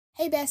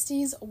Hey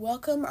besties,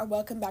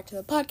 welcome back to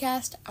the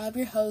podcast. I'm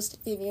your host,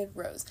 Vivian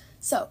Rose.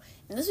 So,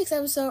 in this week's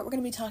episode, we're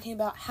going to be talking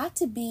about how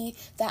to be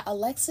that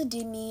Alexa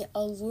Demie,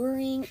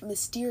 alluring,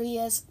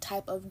 mysterious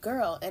type of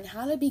girl, and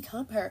how to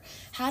become her,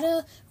 how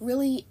to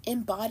really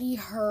embody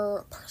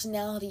her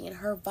personality and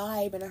her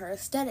vibe and her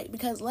aesthetic,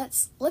 because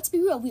let's be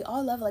real, we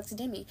all love Alexa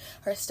Demie.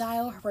 Her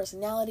style, her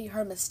personality,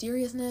 her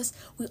mysteriousness,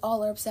 we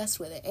all are obsessed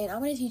with it, and I'm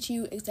going to teach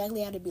you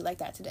exactly how to be like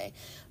that today.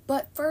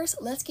 But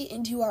first, let's get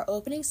into our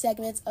opening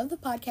segments of the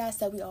podcast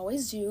that we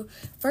always do.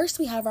 First,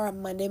 we have our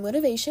Monday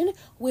motivation,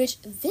 which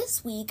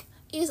this week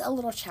is a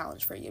little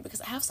challenge for you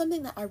because I have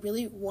something that I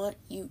really want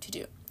you to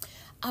do.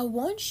 I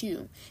want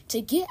you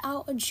to get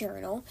out a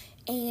journal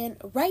and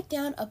write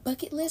down a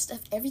bucket list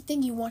of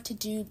everything you want to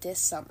do this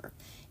summer.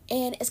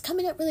 And it's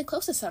coming up really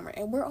close to summer,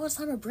 and we're on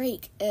summer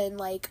break in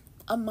like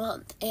a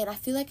month, and I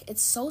feel like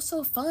it's so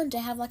fun to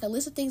have like a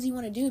list of things you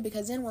want to do,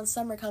 because then when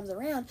summer comes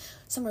around,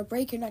 summer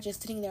break, you're not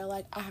just sitting there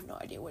like, I have no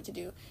idea what to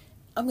do,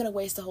 I'm gonna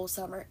waste the whole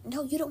summer.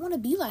 No, you don't want to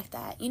be like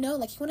that,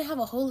 like you want to have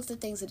a whole list of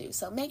things to do.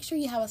 So make sure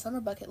you have a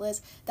summer bucket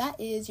list. That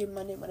is your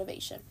Monday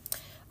motivation.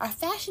 Our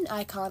fashion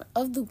icon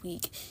of the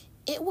week,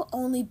 it will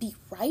only be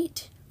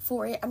right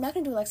for it. I'm not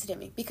gonna do Alexa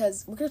Demie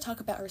because we're gonna talk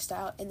about her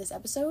style in this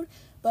episode,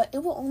 but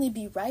it will only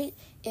be right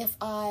if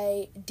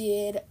I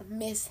did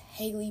Miss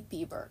Hailey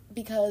Bieber,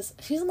 because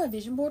she's on my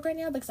vision board right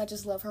now because I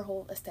just love her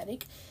whole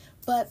aesthetic.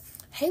 But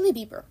Hailey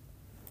Bieber,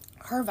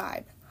 her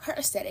vibe, her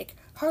aesthetic,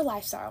 her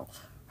lifestyle,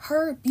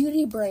 her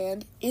beauty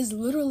brand is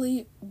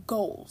literally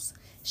goals.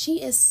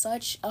 She is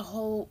such a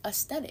whole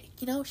aesthetic,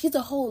 she's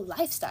a whole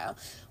lifestyle.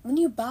 When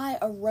you buy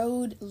a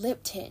Rhode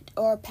lip tint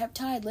or a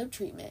peptide lip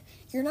treatment,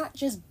 you're not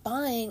just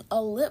buying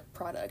a lip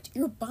product,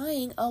 you're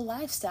buying a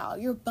lifestyle,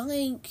 you're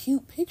buying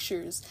cute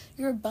pictures,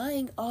 you're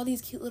buying all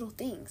these cute little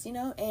things,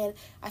 and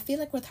I feel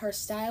like with her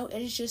style, it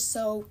is just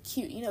so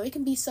cute, it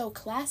can be so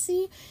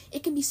classy,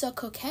 it can be so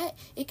coquette,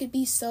 it could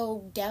be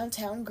so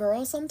downtown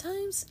girl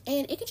sometimes,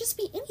 and it could just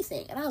be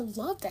anything, and I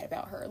love that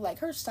about her. Like,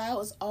 her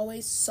style is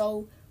always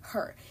so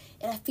her.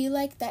 And I feel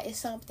like that is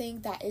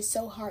something that is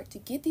so hard to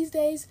get these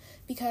days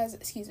because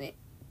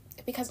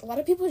a lot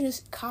of people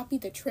just copy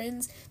the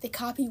trends, they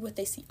copy what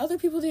they see other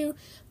people do.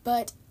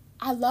 But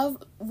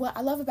what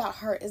I love about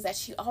her is that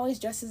she always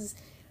dresses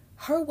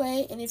her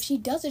way, and if she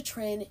does a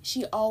trend,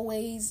 she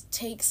always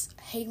takes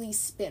Hailey's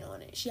spin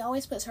on it. She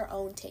always puts her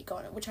own take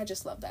on it, which I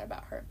just love that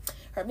about her.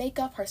 Her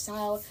makeup, her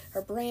style,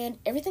 her brand,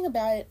 everything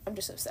about it, I'm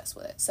just obsessed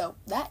with it. So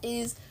that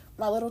is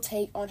my little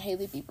take on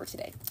Hailey Bieber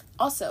today.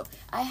 Also,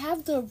 I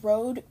have the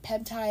Rhode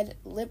Peptide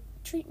Lip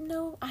Treatment.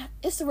 No,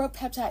 it's the Rhode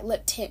Peptide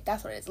Lip Tint.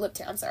 That's what it is. Lip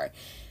tint. I'm sorry.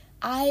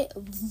 I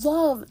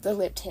love the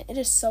lip tint. It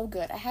is so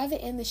good. I have it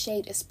in the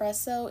shade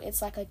Espresso.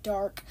 It's like a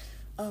dark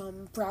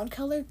brown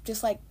color,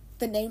 just like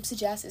the name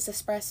suggests. It's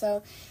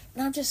espresso,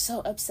 and I'm just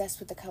so obsessed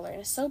with the color,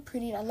 and it's so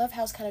pretty, and I love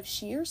how it's kind of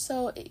sheer,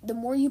 so the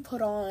more you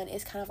put on,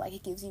 it's kind of like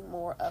it gives you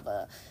more of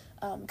a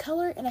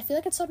color, and I feel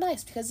like it's so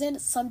nice, because then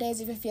some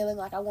days if you're feeling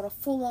like I want a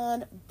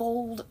full-on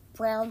bold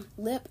brown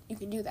lip, you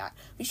can do that,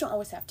 but you don't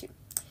always have to.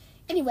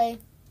 Anyway,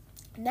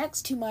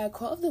 next to my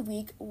quote of the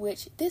week,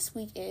 which this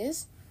week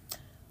is,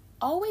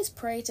 always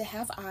pray to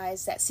have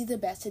eyes that see the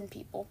best in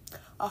people,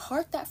 a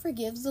heart that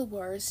forgives the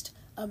worst,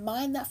 a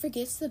mind that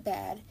forgets the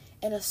bad,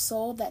 and a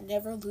soul that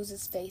never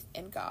loses faith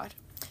in God.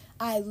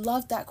 I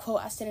love that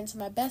quote. I said it to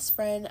my best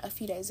friend a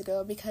few days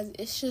ago because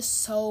it's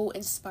just so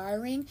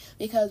inspiring,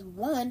 because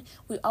 1,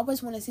 we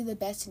always want to see the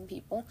best in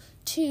people.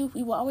 2,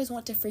 we will always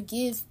want to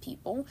forgive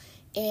people.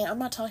 And I'm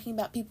not talking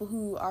about people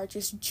who are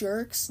just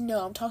jerks.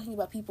 No, I'm talking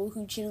about people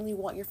who genuinely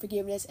want your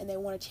forgiveness and they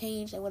want to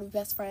change, they want to be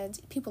best friends,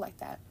 people like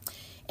that.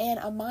 And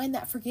a mind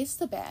that forgets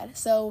the bad.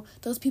 So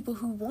those people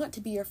who want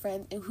to be your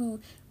friend and who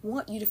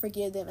want you to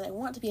forgive them and they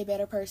want to be a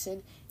better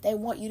person, they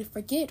want you to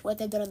forget what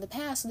they've done in the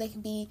past so they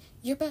can be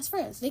your best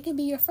friends. They can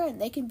be your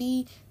friend. They can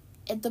be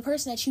the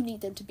person that you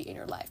need them to be in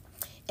your life.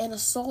 And a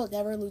soul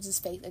never loses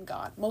faith in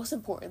God. Most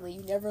importantly,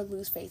 you never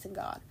lose faith in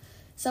God.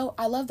 So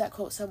I love that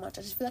quote so much.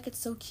 I just feel like it's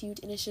so cute,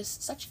 and it's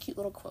just such a cute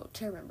little quote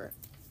to remember.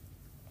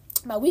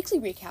 My weekly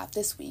recap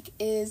this week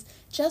is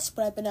just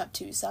what I've been up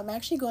to. So I'm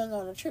actually going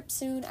on a trip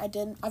soon. I've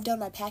done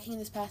my packing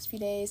this past few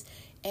days,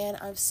 and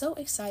I'm so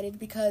excited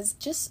because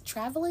just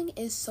traveling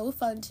is so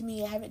fun to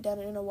me. I haven't done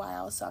it in a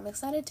while, so I'm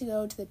excited to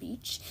go to the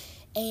beach.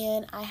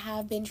 And I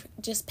have been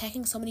just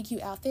packing so many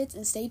cute outfits,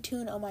 and stay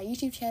tuned on my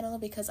YouTube channel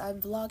because I'm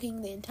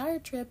vlogging the entire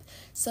trip,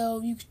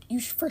 so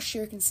you for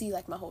sure can see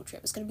like my whole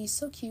trip. It's going to be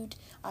so cute.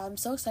 I'm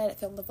so excited to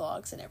film the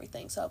vlogs and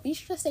everything, so be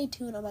sure to stay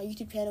tuned on my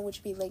YouTube channel,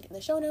 which will be linked in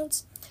the show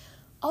notes.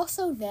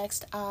 Also,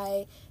 next,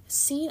 I've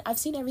seen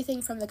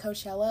everything from the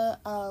Coachella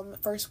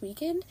first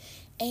weekend,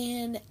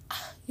 and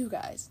you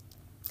guys,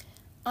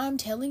 I'm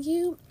telling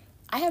you,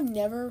 I have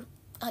never,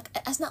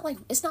 it's not like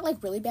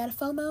really bad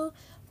FOMO,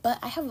 but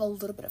I have a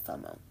little bit of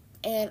FOMO.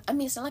 And I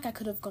mean, it's not like I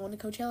could have gone to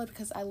Coachella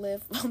because I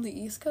live on the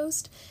East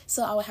Coast,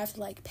 so I would have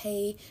to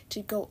pay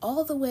to go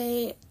all the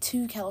way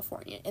to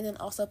California, and then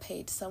also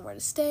pay somewhere to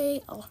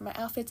stay, all of my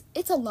outfits.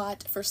 It's a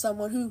lot for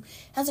someone who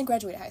hasn't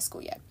graduated high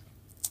school yet.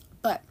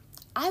 But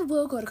I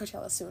will go to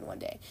Coachella soon one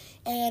day,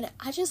 and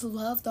I just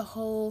love the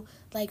whole,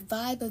 like,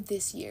 vibe of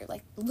this year.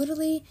 Like,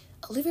 literally,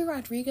 Olivia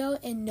Rodrigo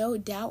and No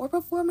Doubt were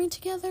performing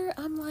together.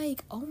 I'm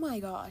like, oh my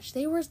gosh,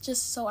 they were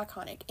just so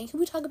iconic. And can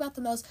we talk about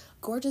the most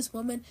gorgeous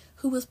woman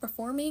who was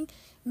performing?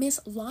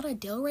 Miss Lana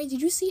Del Rey.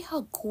 Did you see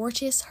how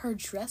gorgeous her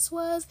dress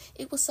was?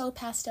 It was so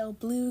pastel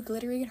blue,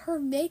 glittery, and her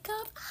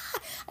makeup.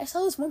 I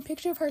saw this one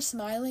picture of her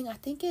smiling. I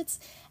think it's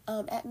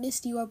at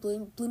Miss Dior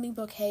Blooming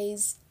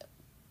Bouquets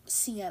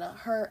Sienna,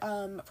 her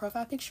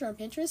profile picture on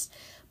Pinterest,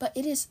 but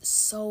it is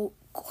so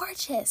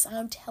gorgeous.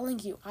 I'm telling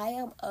you, I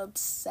am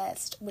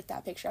obsessed with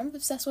that picture. I'm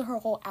obsessed with her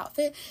whole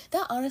outfit.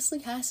 That honestly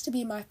has to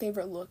be my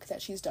favorite look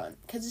that she's done,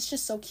 because it's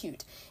just so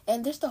cute.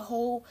 And just the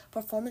whole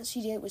performance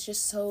she did was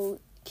just so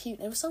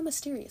cute. It was so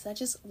mysterious. I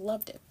just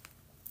loved it.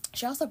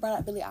 She also brought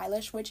out Billie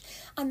Eilish, which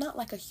I'm not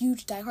like a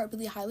huge diehard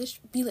Billie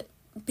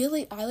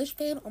Eilish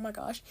fan. Oh my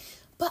gosh.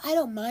 But I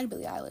don't mind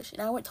Billie Eilish,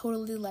 and I would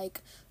totally,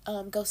 like,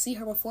 go see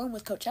her perform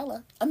with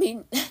Coachella. I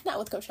mean, not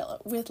with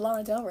Coachella, with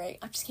Lana Del Rey.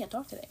 I just can't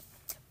talk today.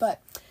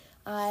 But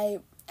oh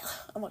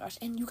my gosh,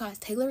 and you guys,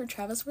 Taylor and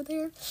Travis were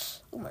there.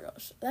 Oh my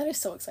gosh, that is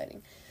so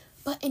exciting.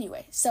 But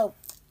anyway, so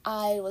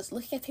I was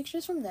looking at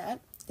pictures from that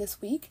this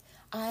week.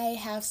 I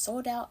have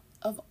sold out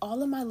of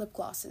all of my lip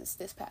glosses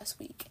this past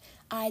week.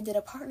 I did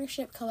a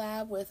partnership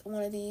collab with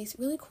one of these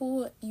really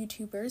cool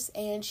YouTubers,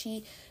 and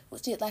she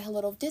did like a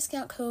little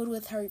discount code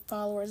with her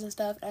followers and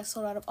stuff, and I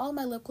sold out of all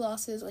my lip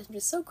glosses, which I'm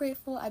just so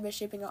grateful. I've been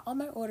shipping out all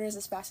my orders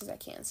as fast as I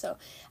can, so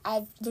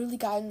I've literally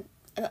gotten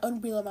an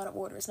unreal amount of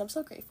orders, and I'm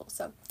so grateful.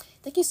 So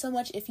thank you so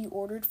much if you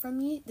ordered from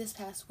me this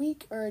past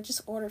week, or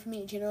just ordered from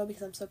me in general,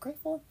 because I'm so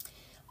grateful.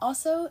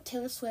 Also,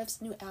 Taylor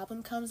Swift's new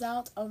album comes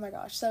out. Oh my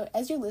gosh. So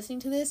as you're listening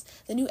to this,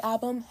 the new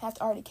album has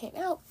already came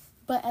out,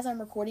 but as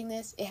I'm recording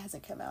this, it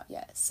hasn't come out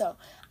yet. So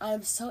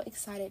I'm so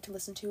excited to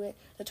listen to it.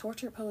 The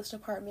Tortured Post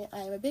Apartment.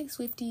 I am a big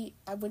Swiftie.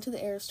 I went to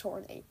the Eras tour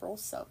in April,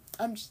 so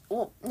I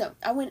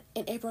went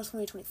in April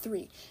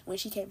 2023 when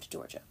she came to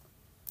Georgia.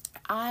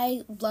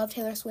 I love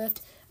Taylor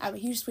Swift. I'm a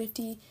huge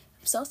Swiftie.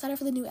 I'm so excited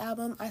for the new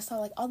album. I saw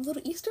like all the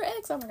little Easter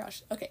eggs. Oh my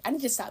gosh. Okay, I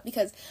need to stop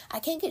because I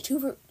can't get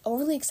too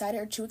overly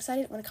excited or too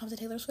excited when it comes to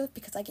Taylor Swift,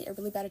 because I get a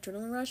really bad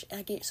adrenaline rush and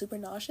I get super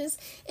nauseous,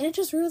 and it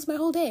just ruins my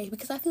whole day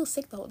because I feel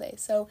sick the whole day.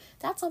 So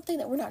that's something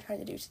that we're not trying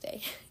to do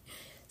today.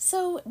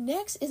 So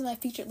next is my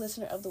featured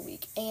listener of the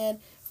week. And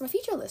for my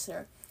featured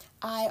listener,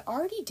 I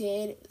already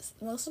did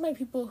most of my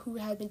people who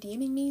have been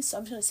DMing me, so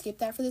I'm just going to skip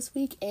that for this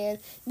week. And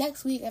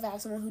next week, if I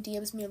have someone who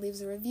DMs me and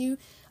leaves a review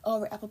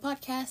over Apple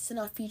Podcasts, then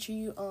I'll feature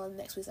you on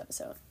next week's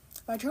episode.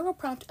 My journal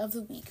prompt of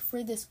the week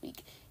for this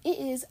week, it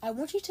is, I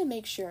want you to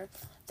make sure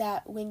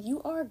that when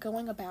you are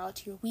going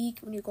about your week,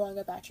 when you're going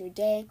about your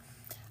day,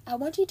 I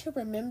want you to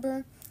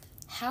remember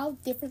how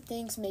different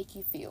things make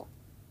you feel.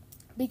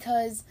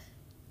 Because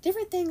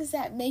different things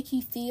that make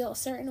you feel a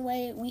certain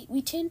way,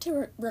 we tend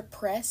to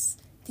repress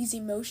these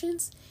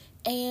emotions,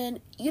 and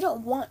you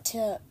don't want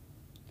to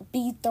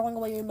be throwing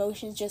away your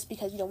emotions just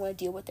because you don't want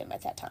to deal with them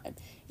at that time.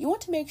 You want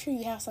to make sure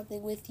you have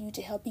something with you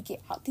to help you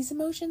get out these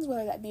emotions,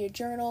 whether that be a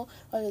journal,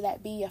 whether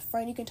that be a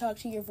friend you can talk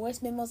to, your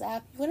voice memos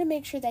app. You want to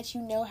make sure that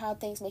you know how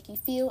things make you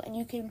feel, and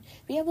you can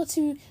be able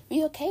to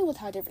be okay with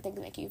how different things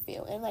make you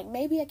feel. And like,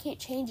 maybe I can't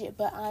change it,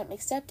 but I'm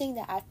accepting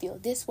that I feel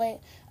this way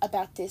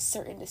about this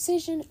certain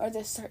decision or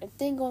this certain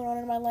thing going on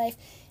in my life,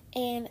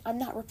 and I'm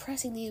not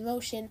repressing the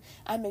emotion.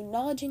 I'm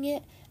acknowledging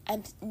it,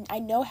 and I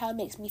know how it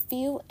makes me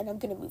feel, and I'm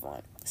going to move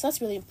on. So that's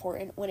really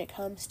important when it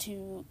comes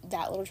to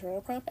that little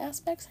journal prompt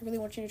aspects. I really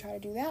want you to try to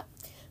do that.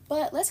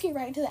 But let's get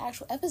right into the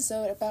actual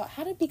episode about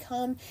how to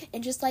become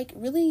and just like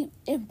really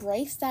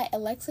embrace that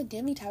Alexa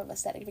Demie type of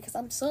aesthetic, because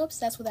I'm so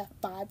obsessed with that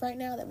vibe right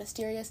now, that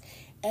mysterious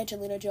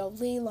Angelina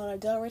Jolie, Lana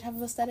Del Rey type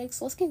of aesthetic.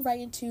 So let's get right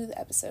into the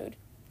episode.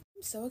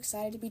 I'm so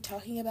excited to be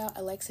talking about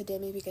Alexa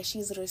Demie because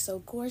she's literally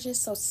so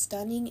gorgeous, so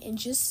stunning, and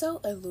just so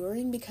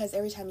alluring, because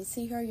every time you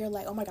see her, you're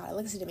like, oh my god,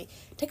 Alexa Demie.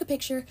 Take a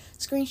picture,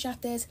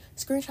 screenshot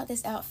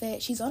this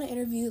outfit. She's on an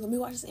interview. Let me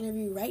watch this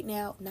interview right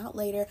now, not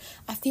later.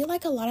 I feel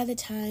like a lot of the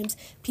times,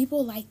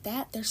 people like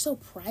that, they're so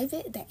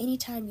private that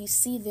anytime you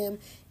see them,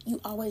 you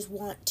always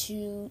want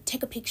to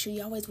take a picture.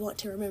 You always want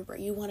to remember.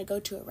 You want to go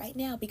to it right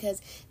now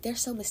because they're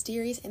so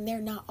mysterious and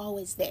they're not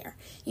always there.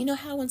 You know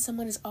how when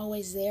someone is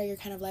always there, you're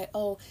kind of like,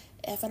 oh,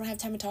 if I don't have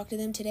time to talk to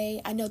them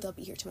today, I know they'll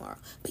be here tomorrow.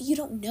 But you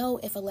don't know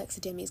if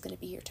Alexa Demie is going to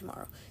be here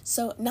tomorrow.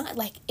 So not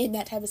like in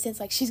that type of sense,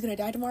 like she's going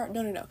to die tomorrow.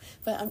 No.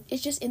 But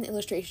it's just in the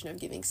illustration I'm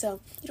giving.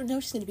 So you don't know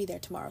she's going to be there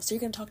tomorrow. So you're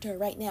going to talk to her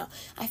right now.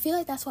 I feel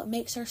like that's what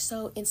makes her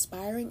so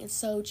inspiring and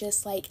so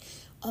just like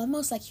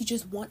almost like you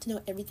just want to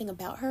know everything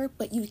about her,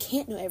 but you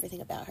can't know everything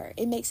about her.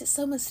 It makes it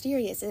so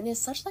mysterious, and it's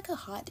such like a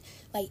hot,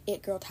 like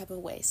it girl type of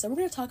way. So we're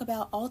going to talk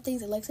about all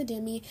things Alexa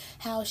Demie,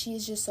 how she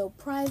is just so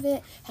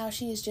private, how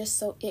she is just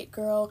so it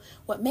girl,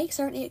 what makes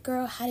her an it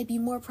girl, how to be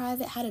more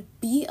private, how to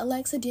be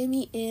Alexa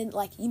Demie in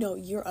like, you know,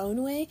 your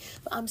own way.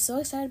 But I'm so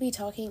excited to be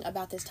talking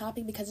about this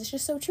topic because it's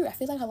just so true. I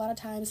feel like a lot of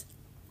times,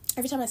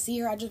 every time I see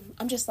her,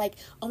 I'm just like,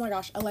 oh my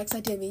gosh,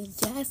 Alexa Demie,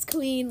 yes,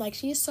 queen, like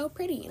she is so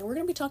pretty. And we're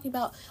going to be talking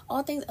about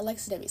all things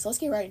Alexa Demie. So let's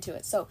get right into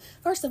it. So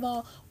first of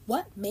all,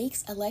 what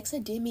makes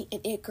Alexa Demie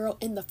an it girl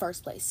in the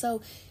first place.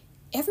 So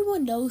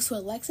everyone knows who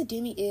Alexa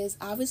Demie is,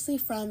 obviously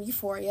from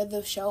Euphoria,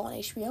 the show on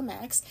HBO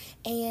Max,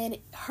 and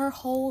her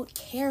whole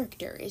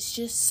character is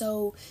just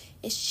so,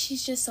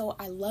 she's just so,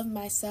 I love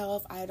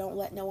myself, I don't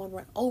let no one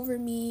run over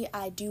me,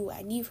 I do what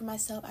I need for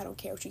myself, I don't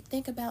care what you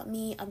think about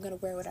me, I'm gonna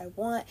wear what I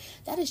want.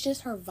 That is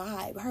just her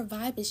vibe. Her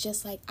vibe is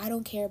just like, I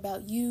don't care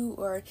about you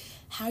or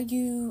how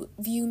you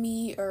view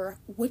me or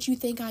what you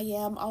think I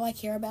am. All I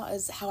care about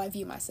is how I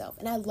view myself,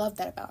 and I love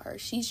that about her.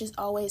 She's just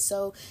always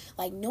so,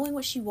 like, knowing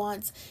what she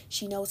wants.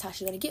 She knows how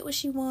she's gonna get what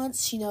she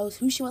wants. She knows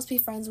who she wants to be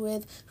friends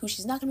with, who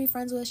she's not gonna be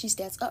friends with. She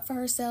stands up for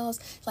herself.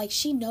 Like,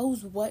 she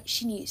knows what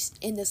she needs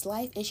in this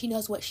life, and she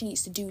knows what she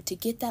needs to do to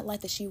get that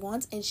life that she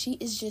wants, and she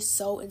is just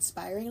so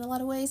inspiring in a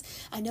lot of ways.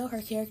 I know her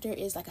character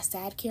is like a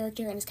sad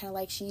character, and it's kind of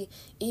like she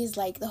is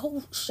like, the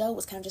whole show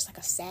was kind of just like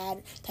a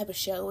sad type of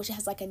show, which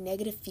has like a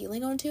negative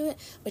feeling onto it,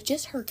 but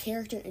just her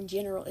character in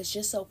general is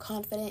just so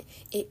confident,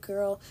 it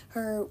girl.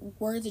 Her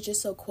words are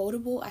just so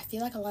quotable. I feel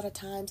like a lot of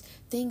times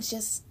things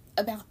just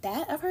about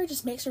that of her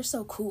just makes her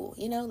so cool,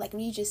 you know, like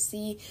when you just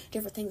see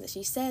different things that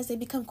she says, they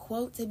become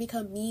quotes, they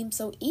become memes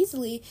so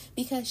easily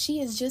because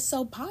she is just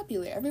so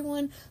popular.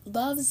 Everyone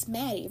loves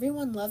Maddie,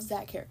 everyone loves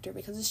that character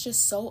because it's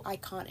just so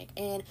iconic,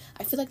 and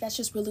I feel like that's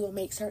just really what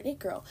makes her it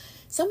girl.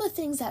 Some of the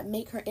things that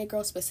make her it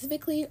girl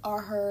specifically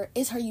are her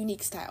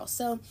unique style.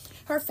 So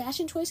her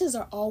fashion choices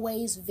are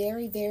always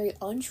very, very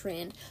on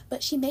trend,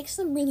 but she makes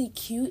them really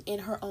cute in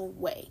her own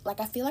way. Like,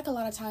 I feel like a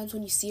lot of times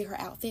when you see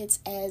her outfits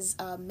as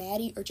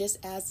Maddie or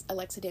just as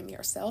Alexa Demie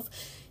herself,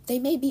 they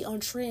may be on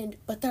trend,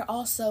 but they're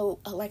also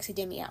Alexa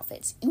Demie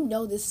outfits. You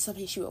know this is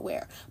something she would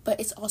wear,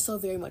 but it's also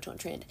very much on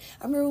trend.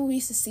 I remember when we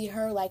used to see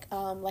her like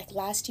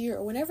last year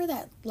or whenever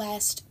that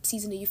last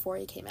season of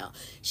Euphoria came out,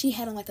 she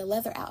had on like the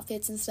leather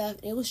outfits and stuff,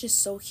 and it was just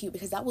so cute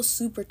because that was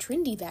super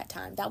trendy that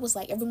time. That was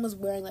like, everyone was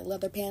wearing like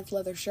leather pants,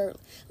 leather shirt,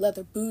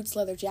 leather boots,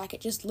 leather jacket,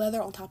 just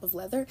leather on top of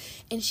leather,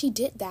 and she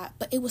did that,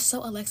 but it was so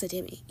Alexa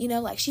Demie, you know,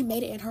 like she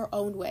made it in her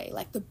own way,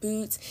 like the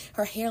boots,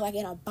 her hair like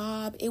in a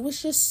bob, it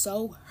was just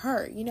so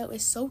her, you know,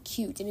 it's so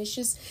cute, and it's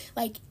just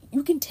like,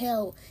 you can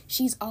tell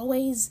she's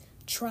always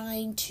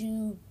trying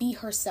to be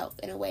herself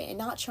in a way and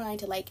not trying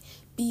to like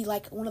be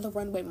like one of the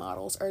runway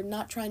models or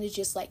not trying to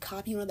just like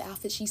copy one of the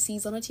outfits she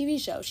sees on a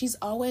TV show. She's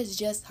always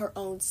just her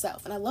own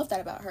self, and I love that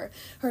about her.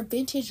 Her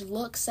vintage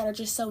looks that are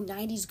just so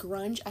 90s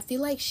grunge, I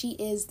feel like she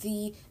is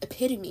the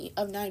epitome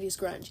of 90s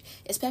grunge,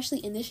 especially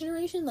in this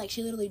generation. Like,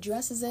 she literally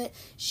dresses it,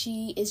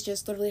 she is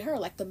just literally her.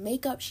 Like, the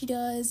makeup she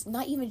does,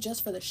 not even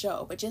just for the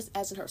show, but just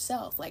as in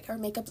herself, like her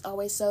makeup's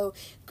always so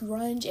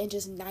grunge and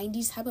just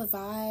 90s type of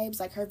vibes.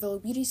 Like, her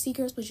Vogue Beauty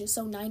Secrets was just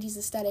so 90s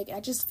aesthetic. I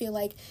just feel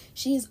like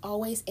she is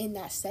always in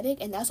that aesthetic,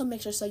 and that's what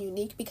makes her so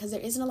unique, because there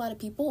isn't a lot of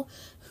people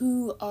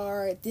who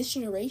are this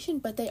generation,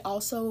 but they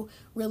also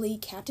really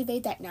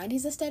captivate that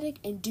 90s aesthetic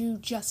and do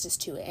justice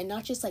to it and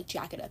not just like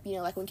jack it up, you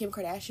know, like when Kim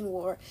Kardashian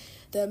wore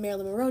the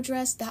Marilyn Monroe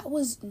dress, that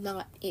was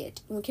not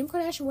it. When Kim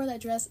Kardashian wore that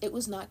dress, it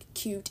was not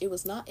cute, it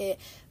was not it.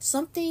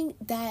 Something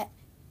that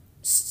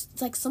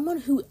like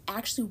someone who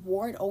actually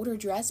wore an older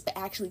dress but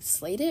actually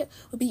slayed it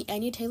would be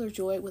Anya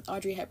Taylor-Joy with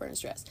Audrey Hepburn's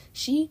dress.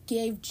 She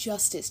gave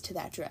justice to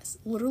that dress.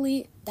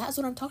 Literally, that's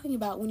what I'm talking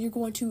about. When you're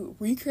going to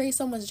recreate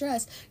someone's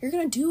dress, you're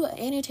going to do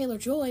Anya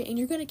Taylor-Joy and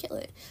you're going to kill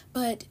it.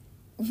 But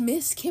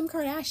Miss Kim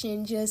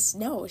Kardashian just,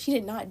 no, she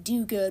did not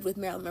do good with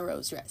Marilyn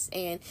Monroe's dress.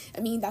 And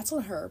I mean, that's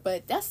on her,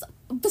 but that's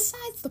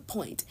besides the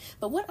point.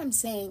 But what I'm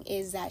saying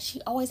is that she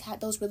always had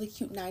those really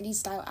cute 90s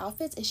style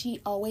outfits, and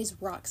she always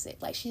rocks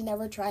it. Like, she's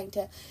never trying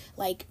to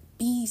like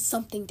be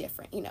something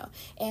different, you know.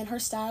 And her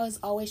style is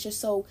always just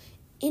so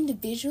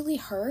individually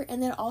her,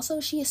 and then also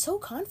she is so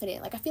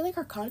confident. Like, I feel like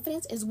her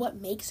confidence is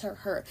what makes her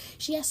her.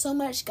 She has so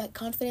much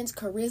confidence,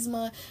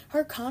 charisma.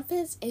 Her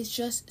confidence is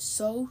just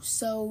so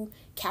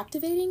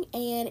captivating,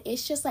 and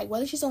it's just like,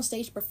 whether she's on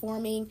stage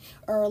performing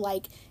or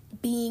like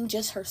being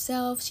just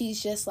herself,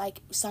 she's just like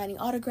signing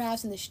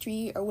autographs in the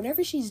street or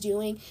whatever she's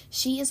doing,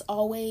 she is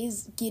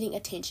always getting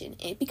attention,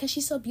 and because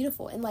she's so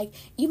beautiful. And like,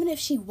 even if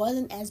she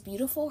wasn't as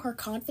beautiful, her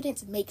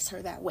confidence makes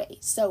her that way.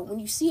 So when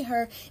you see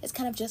her, it's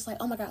kind of just like,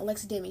 oh my god,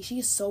 Alexa Demie, she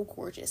is so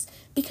gorgeous,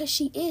 because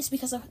she is,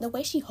 because of the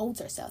way she holds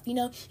herself. You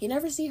know, you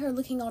never see her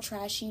looking all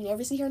trashy, you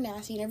never see her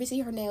nasty, you never see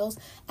her nails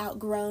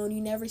outgrown,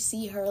 you never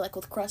see her like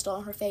with crust all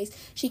on her face.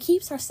 She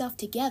keeps herself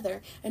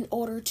together in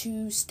order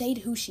to stay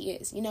who she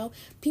is. You know,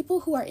 people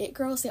who are it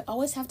girls, they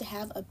always have to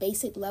have a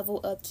basic level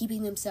of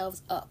keeping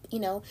themselves up, you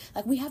know,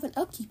 like we have an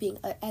upkeeping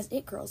as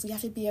it girls. We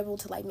have to be able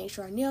to like make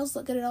sure our nails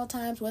look good at all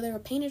times, whether they're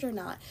painted or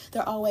not.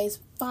 They're always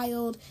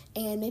filed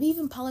and maybe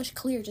even polished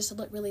clear, just to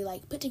look really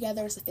like put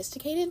together and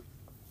sophisticated.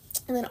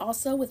 And then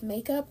also with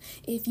makeup,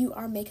 if you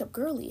are makeup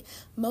girly,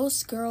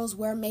 most girls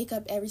wear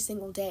makeup every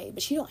single day,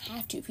 but you don't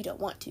have to if you don't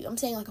want to. I'm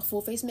saying like a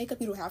full face makeup,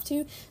 you don't have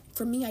to.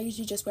 For me, I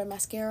usually just wear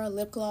mascara,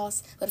 lip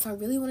gloss, but if I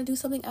really want to do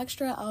something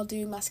extra, I'll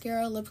do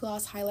mascara, lip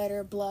gloss,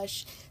 highlighter,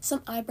 blush,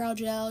 some eyebrow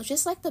gel,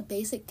 just like the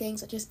basic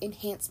things that just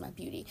enhance my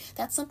beauty.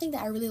 That's something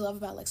that I really love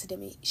about Alexa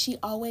Demie. She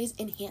always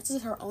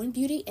enhances her own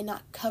beauty and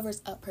not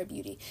covers up her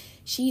beauty.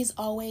 She is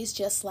always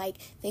just like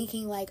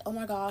thinking like, oh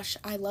my gosh,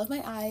 I love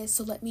my eyes,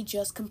 so let me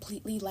just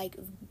completely like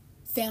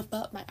vamp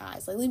up my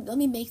eyes. Like, let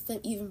me make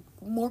them even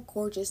more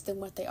gorgeous than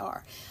what they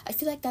are. I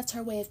feel like that's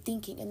her way of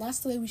thinking, and that's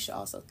the way we should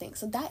also think.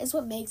 So that is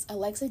what makes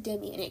Alexa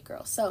Demie an it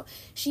girl. So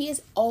she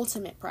is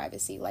ultimate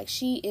privacy. Like,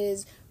 she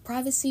is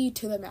privacy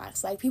to the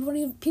max. Like, people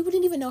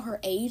didn't even know her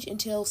age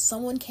until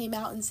someone came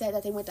out and said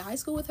that they went to high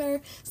school with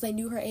her, so they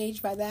knew her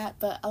age by that.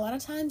 But a lot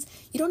of times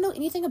you don't know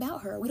anything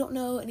about her. We don't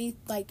know any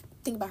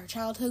thing about her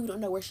childhood. We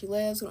don't know where she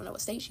lives. We don't know what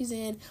state she's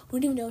in.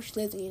 We don't even know if she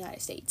lives in the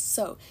United States.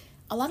 So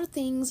a lot of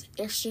things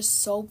are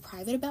just so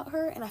private about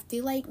her, and I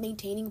feel like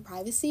maintaining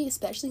privacy,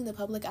 especially in the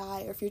public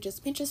eye, or if you're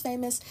just Pinterest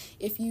famous,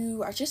 if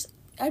you are just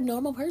a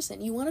normal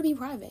person, you want to be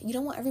private. You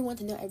don't want everyone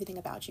to know everything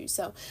about you.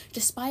 So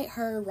despite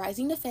her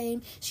rising to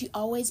fame, she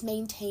always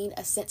maintained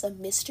a sense of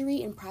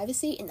mystery and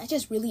privacy, and that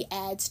just really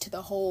adds to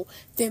the whole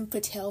femme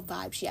fatale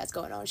vibe she has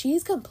going on.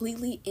 She's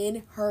completely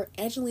in her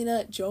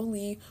Angelina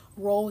Jolie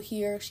role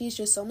here. She's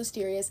just so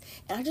mysterious,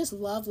 and I just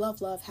love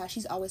how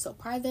she's always so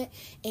private,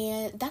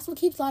 and that's what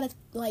keeps a lot of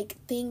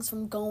things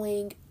from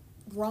going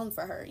wrong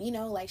for her,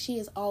 like she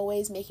is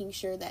always making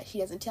sure that she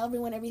doesn't tell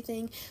everyone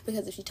everything,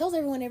 because if she tells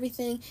everyone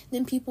everything,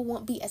 then people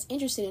won't be as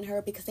interested in her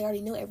because they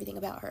already know everything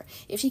about her.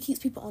 If she keeps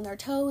people on their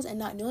toes and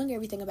not knowing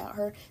everything about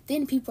her,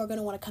 then people are going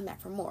to want to come back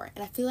for more,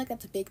 and I feel like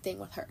that's a big thing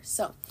with her.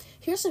 So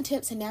here's some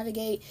tips to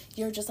navigate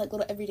your just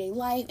little everyday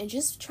life and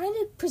just trying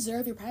to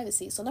preserve your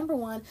privacy. So number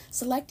one,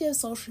 selective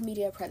social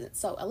media presence.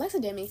 So Alexa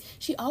Demie,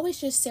 she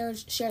always just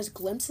shares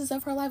glimpses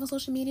of her life on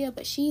social media,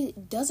 but she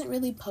doesn't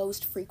really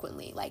post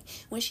frequently. Like,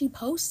 when she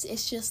posts,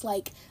 it's just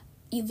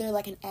either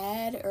an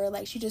ad, or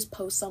she just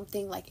posts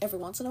something every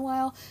once in a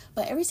while.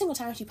 But every single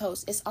time she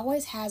posts, it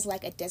always has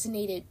a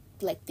designated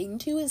thing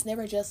to it. It's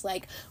never just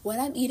what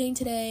I'm eating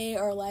today,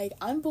 or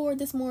I'm bored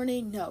this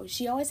morning. No,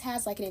 she always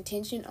has an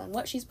intention on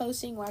what she's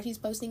posting, why she's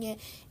posting it,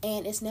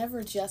 and it's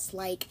never just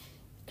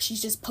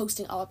she's just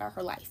posting all about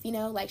her life,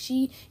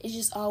 she is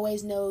just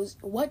always knows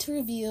what to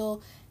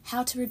reveal,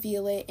 how to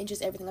reveal it, and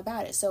just everything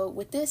about it. So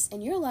with this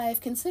in your life,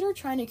 consider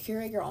trying to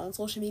curate your own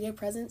social media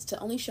presence to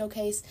only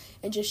showcase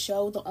and just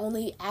show the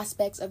only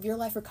aspects of your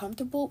life you're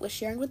comfortable with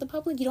sharing with the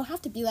public. You don't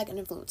have to be an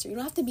influencer. You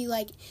don't have to be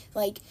like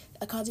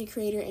a content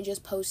creator and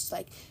just post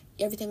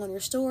everything on your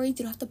story. You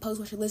don't have to post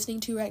what you're listening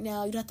to right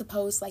now. You don't have to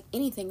post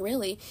anything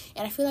really.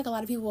 And I feel a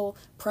lot of people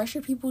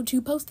pressure people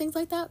to post things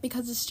like that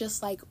because it's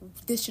just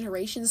this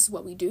generation, this is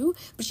what we do.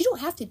 But you don't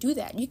have to do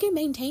that. You can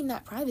maintain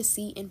that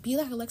privacy and be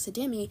like Alexa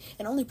Demie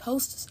and only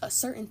post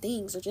certain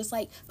things, or just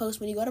post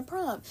when you go to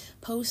prom,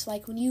 post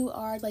when you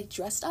are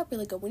dressed up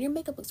really good, when your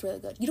makeup looks really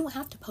good. You don't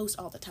have to post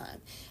all the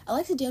time.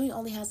 Alexa Demie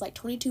only has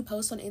 22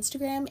 posts on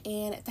Instagram,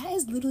 and that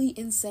is literally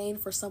insane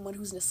for someone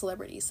who's a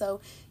celebrity.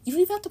 So you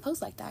don't even have to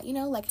post like that,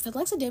 if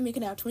Alexa Demie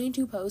can have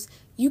 22 posts,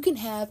 you can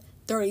have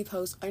 30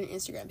 posts on your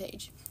Instagram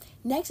page.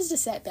 Next is to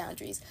set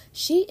boundaries.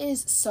 She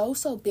is so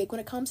big when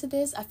it comes to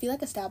this. I feel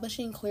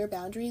establishing clear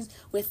boundaries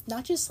with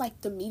not just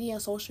the media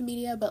and social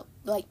media, but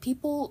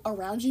people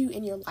around you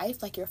in your life,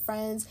 your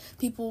friends,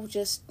 people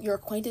just your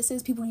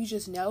acquaintances, people you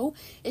just know.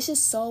 It's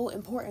just so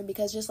important,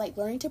 because just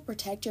learning to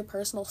protect your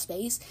personal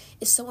space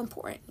is so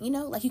important.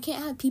 You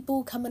can't have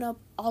people coming up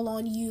all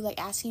on you,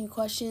 asking you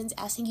questions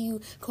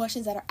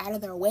that are out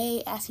of their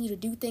way, asking you to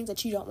do things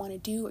that you don't want to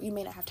do, or you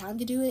may not have time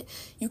to do it.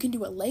 You can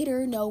do it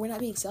later. No, we're not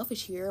being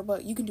selfish here,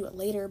 but you can do it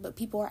later. But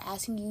people are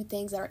asking you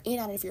things that are in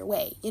and out of your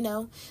way,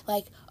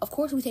 of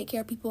course we take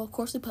care of people, of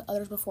course we put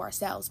others before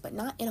ourselves, but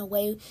not in a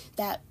way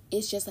that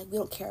it's just we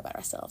don't care about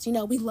ourselves.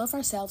 We love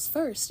ourselves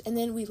first, and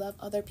then we love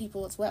other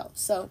people as well.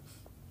 So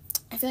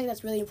I feel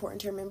that's really important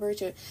to remember,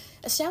 to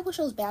establish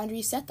those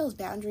boundaries, set those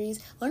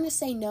boundaries, learn to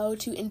say no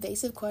to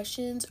invasive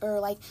questions,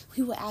 or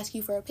people ask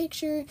you for a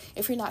picture.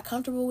 If you're not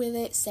comfortable with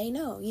it, say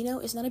no.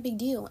 It's not a big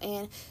deal.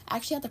 And I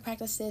actually had to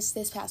practice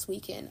this past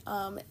weekend.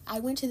 I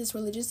went to this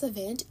religious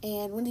event,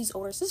 and one of these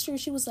older sisters,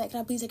 she was like, "Can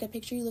I please take a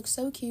picture? You look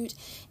so cute."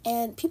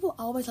 And people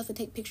always love to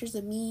take pictures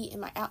of me and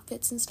my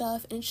outfits and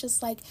stuff, and it's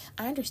just I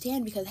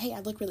understand, because hey, I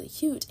look really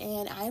cute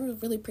and I'm a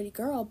really pretty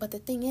girl, but the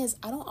thing is,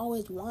 I don't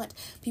always want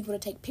people to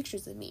take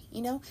pictures of me.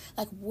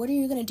 What are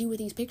you going to do with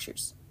these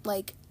pictures?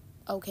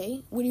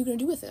 Okay, what are you going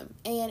to do with them?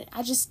 And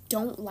I just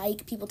don't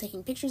like people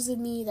taking pictures of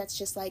me that's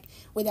just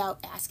without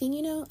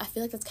asking, I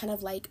feel that's kind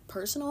of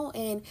personal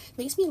and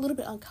makes me a little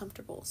bit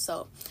uncomfortable.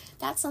 So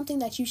that's something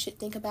that you should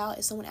think about.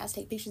 If someone asks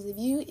to take pictures of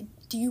you,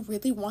 do you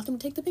really want them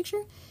to take the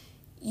picture?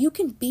 You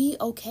can be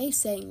okay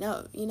saying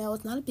no,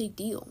 it's not a big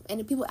deal. And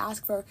if people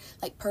ask for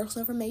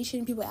personal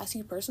information, people ask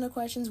you personal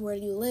questions, where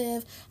do you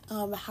live,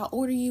 how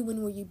old are you,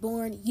 when were you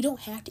born, you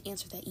don't have to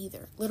answer that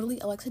either. Literally,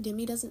 Alexa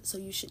Demie doesn't, so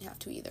you shouldn't have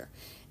to either.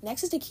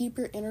 Next is to keep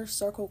your inner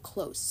circle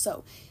close.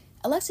 So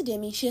Alexa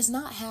Demie, she does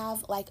not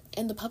have, like,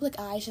 in the public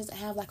eye, she doesn't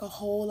have, like, a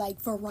whole,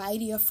 like,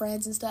 variety of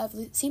friends and stuff.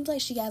 It seems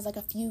like she has, like,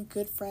 a few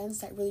good friends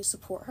that really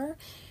support her.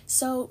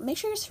 So make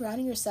sure you're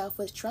surrounding yourself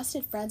with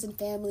trusted friends and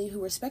family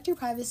who respect your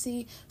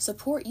privacy,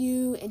 support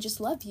you, and just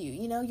love you.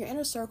 You know, your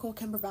inner circle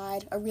can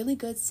provide a really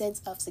good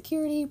sense of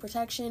security,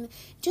 protection,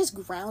 just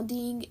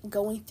grounding,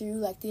 going through,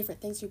 like, the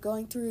different things you're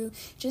going through,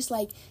 just,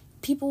 like,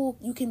 people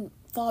you can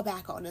fall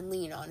back on and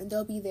lean on, and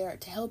they'll be there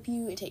to help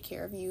you and take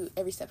care of you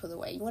every step of the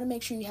way. You want to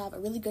make sure you have a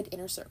really good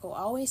inner circle. I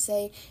always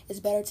say it's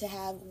better to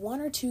have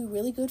 1 or 2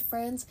 really good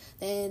friends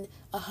than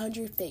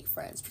 100 fake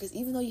friends, because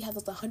even though you have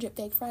those 100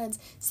 fake friends,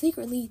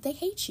 secretly they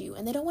hate you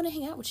and they don't want to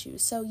hang out with you.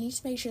 So you need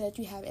to make sure that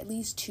you have at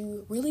least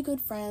 2 really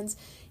good friends.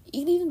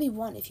 You can even be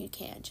 1 if you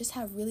can. Just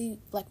have really,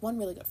 like, 1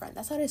 really good friend.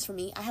 That's how it is for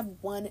me. I have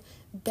 1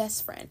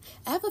 best friend.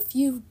 I have a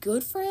few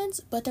good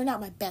friends, but they're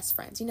not my best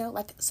friends, you know?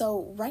 Like,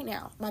 so right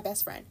now, my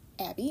best friend,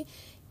 Abby,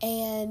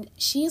 and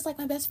she is, like,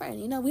 my best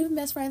friend. You know, we've been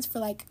best friends for,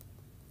 like,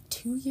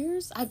 2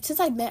 years. Since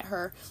I met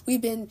her,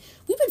 we've been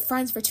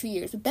friends for 2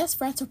 years. But best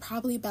friends are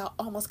probably about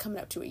almost coming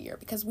up to a year,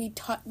 because we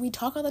talk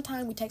all the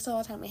time, we text all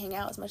the time, we hang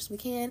out as much as we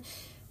can.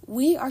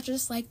 We are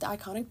just like the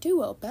iconic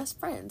duo, best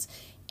friends.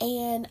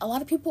 And a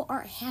lot of people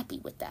aren't happy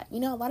with that. You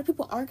know, a lot of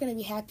people aren't going to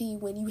be happy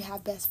when you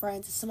have best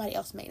friends and somebody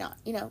else may not,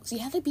 you know. So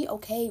you have to be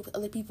okay with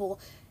other people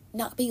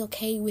not being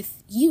okay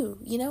with you,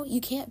 you know. You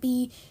can't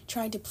be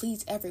trying to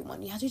please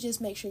everyone. You have to just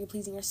make sure you're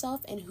pleasing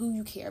yourself and who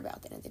you care about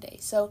at the end of the day.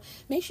 So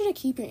make sure to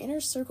keep your inner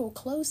circle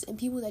close and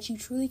people that you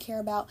truly care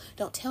about.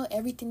 Don't tell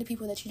everything to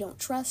people that you don't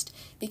trust,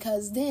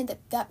 because then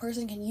that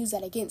person can use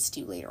that against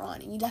you later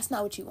on, and that's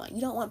not what you want.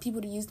 You don't want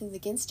people to use things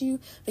against you,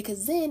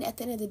 because then at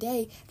the end of the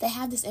day they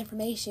have this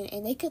information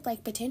and they could,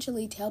 like,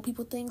 potentially tell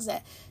people things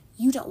that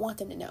you don't want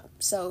them to know.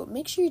 So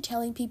make sure you're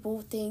telling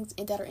people things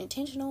that are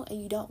intentional,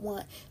 and you don't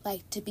want,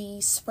 like, to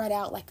be spread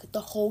out, like, the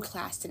whole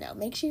class to know.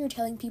 Make sure you're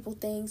telling people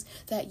things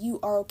that you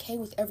are okay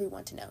with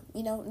everyone to know,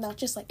 you know, not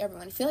just, like,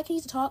 everyone. If you feel like you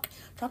need to talk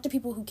to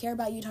people who care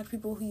about you, talk to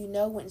people who you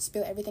know wouldn't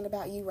spill everything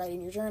about you, write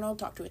in your journal,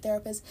 talk to a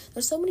therapist.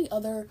 There's so many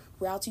other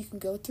routes you can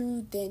go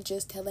through than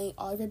just telling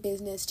all of your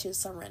business to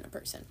some random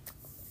person.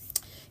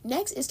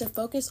 Next is to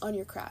focus on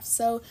your craft.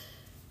 So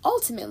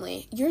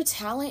ultimately, your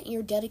talent,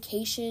 your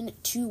dedication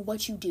to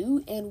what you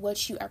do and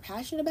what you are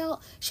passionate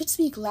about should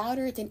speak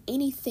louder than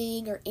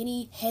anything or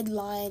any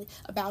headline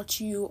about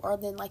you, or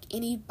than, like,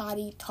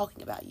 anybody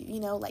talking about you. You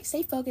know, like,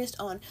 stay focused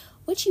on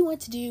what you want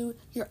to do,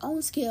 your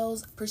own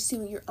skills,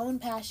 pursuing your own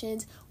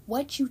passions,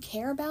 what you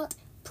care about.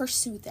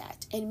 Pursue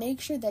that and make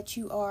sure that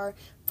you are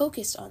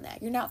focused on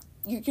that.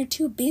 You're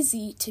too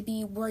busy to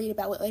be worried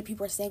about what other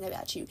people are saying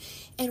about you.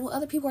 And what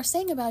other people are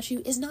saying about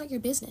you is not your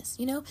business,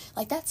 you know?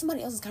 Like, that's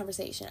somebody else's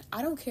conversation.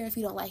 I don't care if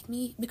you don't like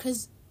me,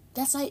 because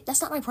that's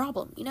not my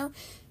problem, you know?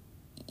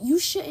 You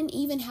shouldn't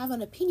even have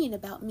an opinion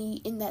about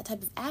me in that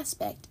type of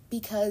aspect,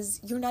 because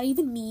you're not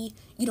even me.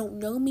 You don't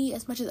know me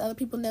as much as other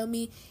people know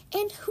me.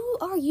 And who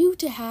are you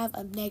to have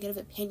a negative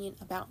opinion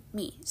about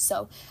me?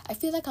 So I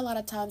feel like a lot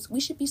of times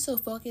we should be so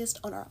focused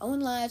on our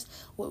own lives,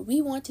 what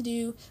we want to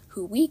do,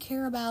 who we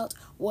care about,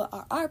 what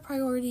are our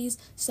priorities,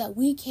 so that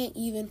we can't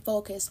even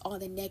focus on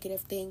the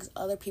negative things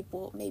other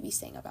people may be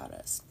saying about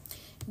us.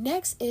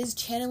 Next is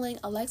channeling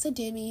Alexa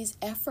Demie's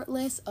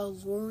effortless,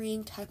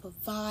 alluring type of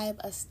vibe,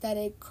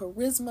 aesthetic,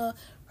 charisma,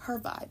 her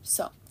vibe.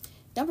 So,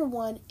 number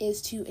 1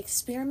 is to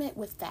experiment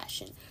with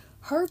fashion.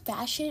 Her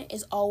fashion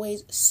is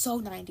always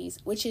so 90s,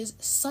 which is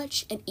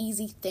such an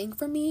easy thing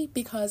for me,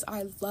 because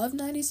I love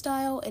 90s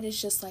style. It is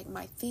just, like,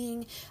 my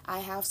thing. I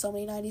have so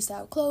many 90s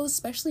style clothes,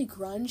 especially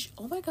grunge.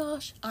 Oh my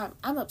gosh,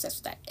 I'm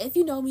obsessed with that. If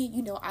you know me,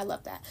 you know I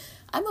love that.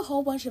 I'm a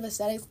whole bunch of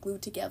aesthetics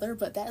glued together,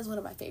 but that is one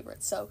of my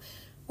favorites. So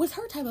with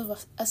her type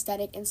of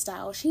aesthetic and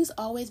style, she's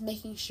always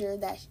making sure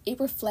that it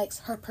reflects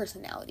her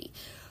personality.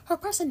 Her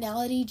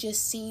personality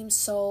just seems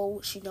so,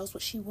 she knows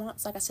what she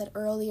wants. Like I said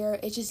earlier,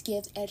 it just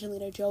gives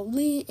Angelina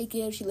Jolie.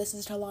 She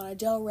listens to Lana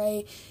Del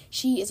Rey.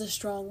 She is a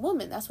strong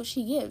woman. That's what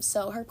she gives.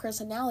 So her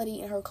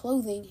personality and her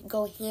clothing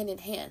go hand in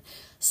hand.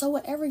 So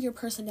whatever your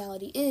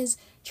personality is,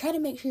 try to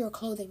make sure your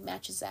clothing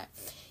matches that.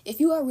 If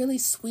you are a really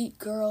sweet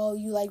girl,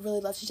 you, like,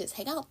 really love to just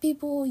hang out with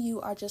people,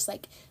 you are just,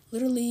 like,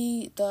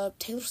 literally the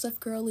Taylor Swift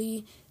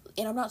girly,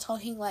 and I'm not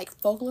talking, like,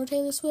 folklore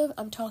Taylor Swift,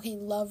 I'm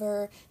talking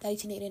Lover,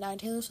 1989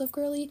 Taylor Swift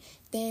girly,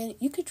 then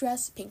you could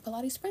dress Pink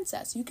Pilates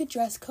Princess, you could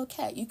dress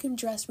coquette, you can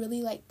dress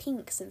really, like,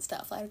 pinks and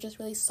stuff, like, just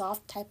really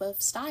soft type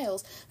of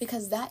styles,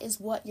 because that is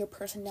what your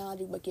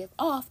personality would give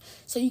off,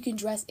 so you can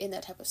dress in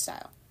that type of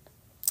style.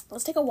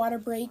 Let's take a water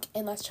break,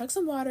 and let's chug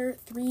some water.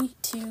 3,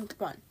 2,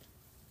 1.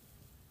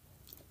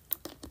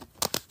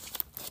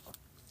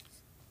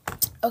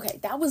 Okay,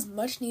 that was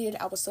much needed.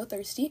 I was so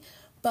thirsty,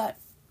 but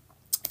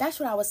that's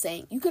what I was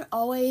saying. You can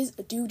always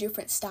do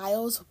different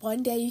styles.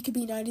 One day you could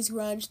be 90s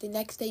grunge, the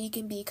next day you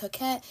can be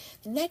coquette,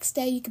 the next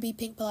day you could be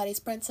Pink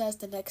Pilates Princess,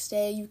 the next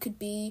day you could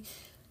be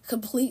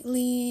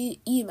completely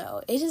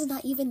emo. It does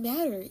not even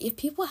matter. If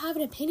people have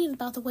an opinion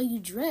about the way you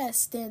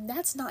dress, then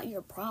that's not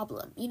your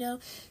problem, you know?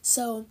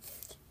 So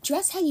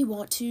dress how you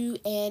want to,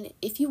 and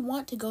if you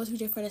want to go through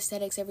different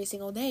aesthetics every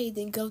single day,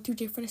 then go through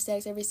different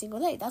aesthetics every single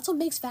day. That's what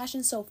makes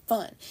fashion so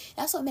fun.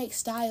 That's what makes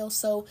style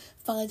so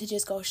fun, to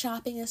just go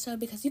shopping and stuff,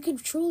 because you can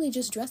truly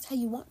just dress how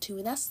you want to,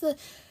 and that's the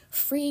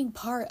freeing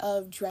part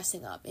of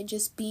dressing up and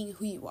just being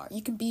who you are.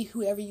 You can be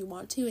whoever you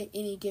want to at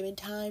any given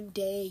time,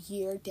 day,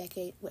 year,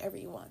 decade, whatever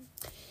you want.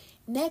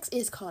 Next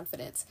is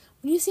confidence.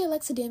 When you see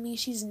Alexa Demie,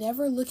 she's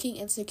never looking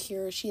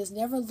insecure. She is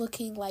never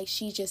looking like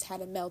she just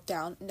had a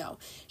meltdown. No,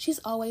 she's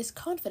always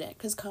confident,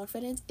 because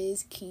confidence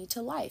is key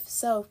to life.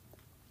 So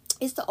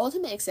it's the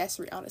ultimate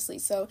accessory, honestly.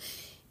 So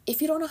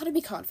if you don't know how to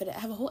be confident,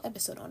 I have a whole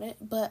episode on it,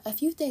 but a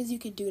few things you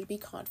can do to be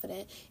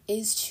confident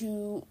is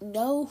to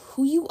know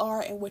who you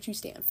are and what you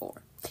stand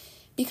for.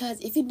 Because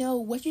if you know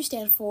what you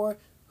stand for,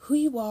 who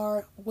you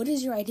are, what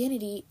is your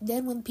identity,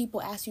 then when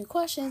people ask you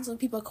questions, when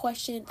people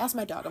question, that's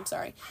my dog, I'm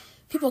sorry.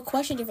 People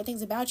question different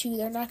things about you,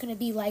 they're not going to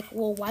be like,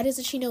 well, why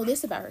doesn't she know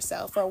this about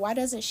herself? Or why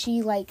doesn't she,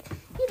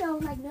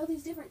 know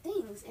these different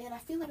things? And I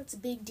feel like it's a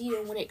big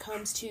deal when it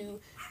comes to,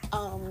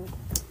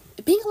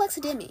 being Alexa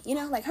Demie,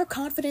 her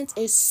confidence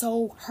is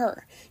so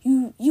her.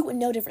 You would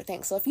know different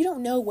things. So if you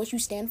don't know what you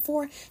stand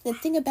for, then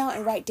think about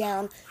and write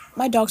down,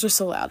 my dogs are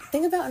so loud.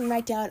 Think about and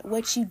write down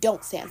what you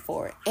don't stand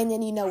for. And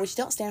then you know what you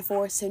don't stand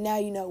for, so now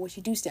you know what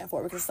you do stand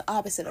for, because it's the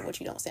opposite of what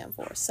you don't stand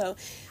for. So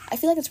I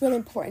feel like it's really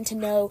important to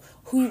know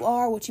who you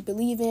are, what you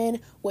believe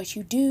in, what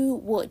you do,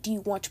 what do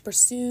you want to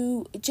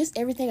pursue, just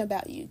everything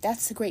about you.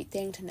 That's a great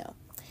thing to know.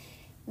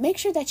 Make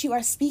sure that you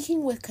are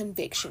speaking with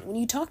conviction. When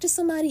you talk to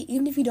somebody,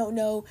 even if you don't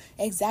know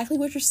exactly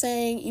what you're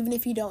saying, even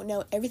if you don't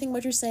know everything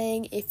what you're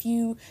saying, if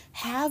you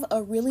have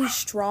a really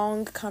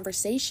strong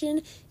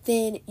conversation,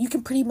 then you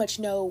can pretty much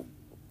know,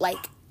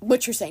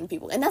 what you're saying to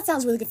people. And that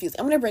sounds really confusing.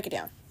 I'm going to break it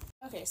down.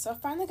 Okay, so I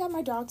finally got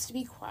my dogs to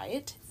be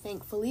quiet,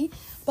 thankfully.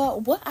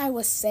 But what I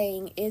was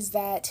saying is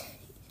that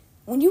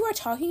when you are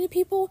talking to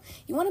people,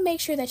 you want to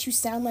make sure that you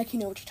sound like you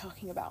know what you're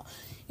talking about.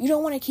 You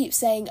don't want to keep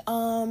saying,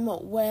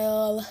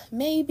 well,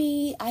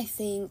 maybe, I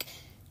think.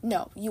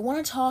 No, you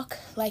want to talk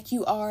like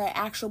you are an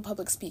actual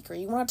public speaker.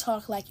 You want to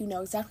talk like you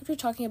know exactly what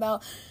you're talking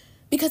about.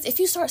 Because if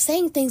you start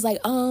saying things like,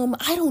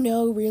 I don't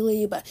know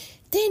really, but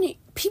then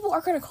people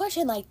are going to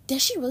question,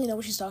 does she really know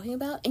what she's talking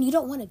about? And you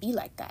don't want to be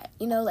like that.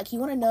 You want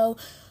to know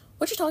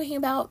what you're talking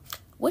about,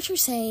 what you're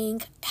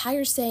saying, how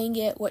you're saying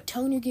it, what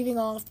tone you're giving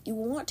off. You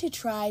want to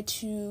try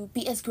to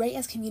be as great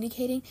as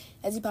communicating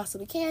as you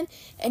possibly can,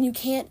 and you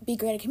can't be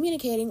great at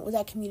communicating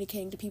without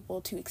communicating to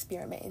people to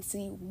experiment and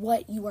see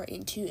what you are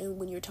into and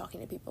when you're talking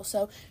to people.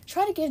 So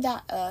try to give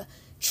that a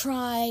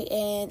try,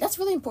 and that's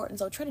really important,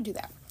 so try to do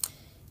that.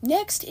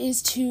 Next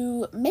is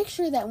to make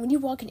sure that when you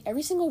walk in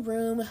every single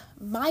room,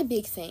 my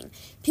big thing,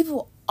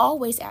 people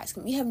always ask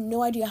me, you have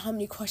no idea how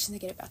many questions I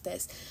get about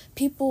this.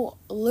 People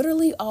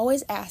literally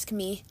always ask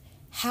me,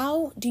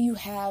 how do you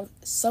have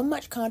so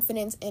much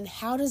confidence, and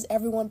how does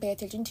everyone pay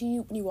attention to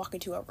you when you walk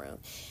into a room?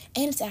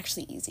 And it's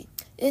actually easy.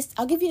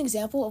 I'll give you an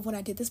example of when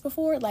I did this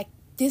before.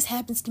 This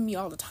happens to me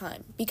all the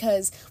time,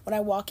 because when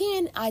I walk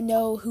in, I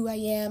know who I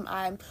am.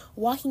 I'm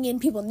walking in,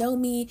 people know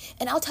me,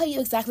 and I'll tell you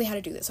exactly how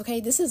to do this, okay?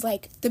 This is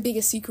the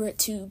biggest secret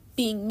to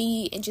being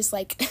me, and just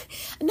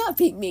not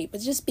being me,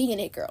 but just being an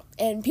it girl,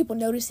 and people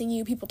noticing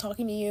you, people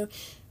talking to you.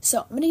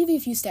 So I'm going to give you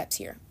a few steps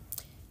here.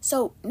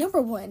 So,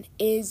 number one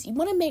is you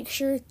want to make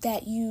sure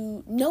that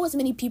you know as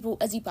many people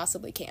as you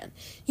possibly can.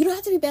 You don't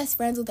have to be best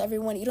friends with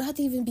everyone. You don't have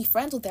to even be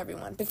friends with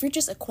everyone. But if you're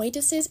just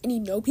acquaintances and you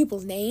know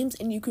people's names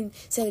and you can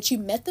say that you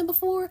met them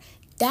before,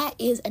 that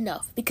is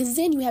enough. Because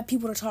then you have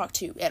people to talk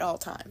to at all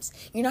times.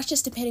 You're not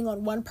just depending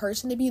on one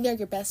person to be there,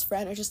 your best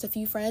friend or just a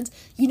few friends.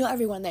 You know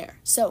everyone there.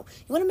 So,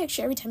 you want to make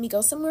sure every time you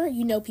go somewhere,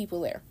 you know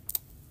people there.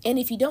 And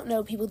if you don't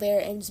know people there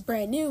and it's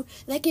brand new,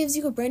 that gives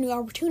you a brand new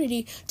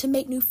opportunity to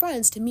make new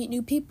friends, to meet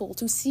new people,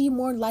 to see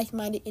more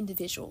like-minded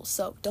individuals.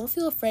 So don't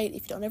feel afraid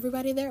if you don't know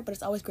everybody there, but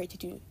it's always great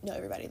to know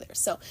everybody there.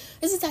 So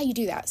this is how you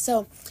do that.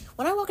 So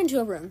when I walk into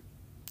a room,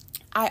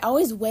 I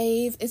always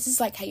wave. This is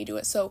how you do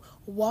it. So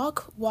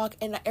walk,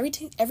 and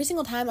every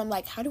single time I'm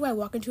like, how do I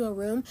walk into a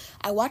room?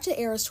 I watch the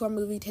Eras Tour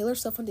movie, Taylor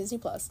Swift on Disney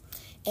Plus,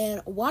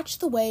 and watch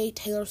the way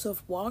Taylor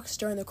Swift walks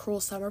during the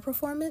Cruel Summer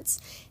performance,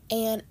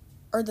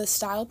 or the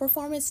style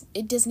performance.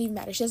 It doesn't even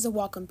matter. She does a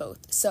walk on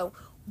both. So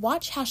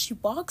watch how she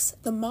walks.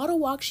 The model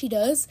walk she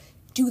does,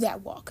 do that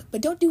walk.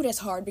 But don't do it as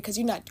hard because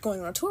you're not going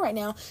on a tour right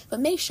now.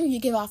 But make sure you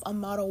give off a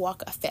model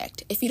walk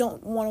effect. If you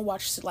don't want to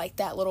watch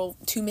that little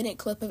 2-minute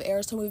clip of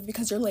Eras Tour movie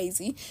because you're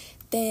lazy,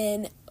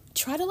 then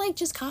try to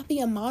just copy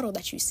a model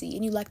that you see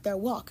and you like their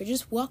walk, or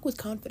just walk with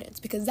confidence,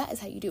 because that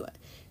is how you do it.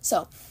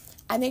 So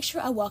I make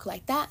sure I walk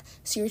like that,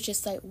 so you're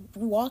just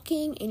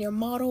walking in your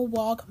model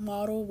walk,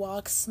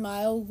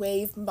 smile,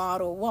 wave,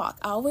 model walk.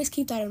 I always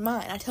keep that in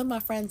mind. I tell my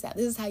friends that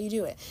this is how you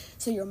do it.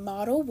 So your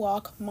model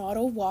walk,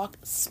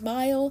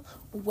 smile,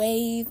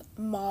 wave,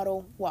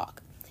 model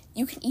walk.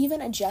 You can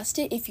even adjust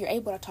it if you're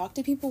able to talk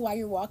to people while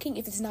you're walking,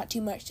 if it's not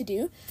too much to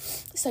do.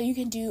 So you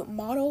can do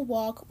model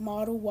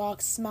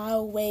walk,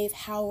 smile, wave,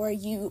 how are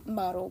you,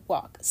 model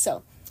walk.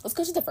 So let's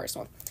go to the first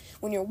one.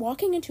 When you're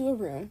walking into a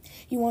room,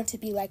 you want to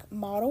be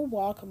model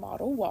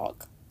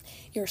walk,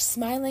 you're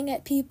smiling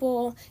at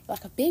people,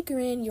 like a big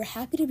grin, you're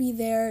happy to be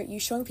there, you're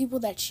showing people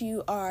that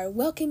you are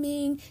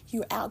welcoming,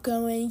 you're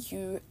outgoing,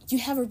 you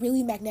have a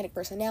really magnetic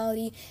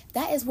personality.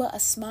 That is what a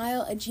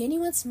smile, a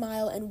genuine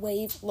smile and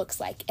wave looks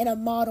like, and a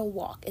model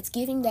walk. It's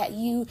giving that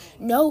you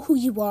know who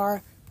you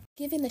are,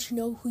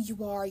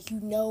 you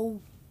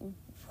know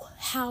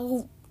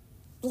how,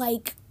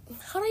 like,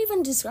 how do I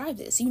even describe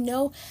this? You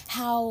know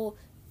how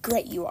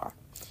great you are.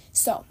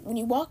 So, when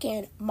you walk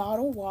in,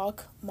 model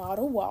walk.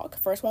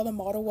 First of all, the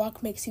model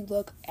walk makes you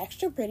look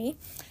extra pretty.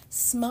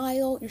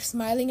 Smile, you're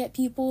smiling at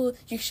people,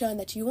 you're showing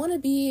that you want to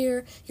be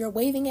here, you're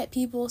waving at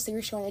people, so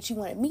you're showing that you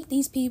want to meet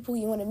these people,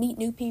 you want to meet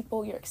new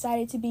people, you're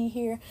excited to be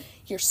here.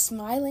 You're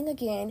smiling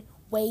again,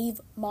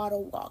 wave,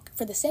 model walk.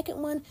 For the second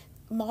one,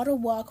 model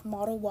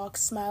walk,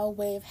 smile,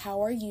 wave,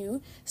 how are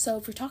you? So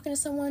if you're talking to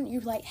someone,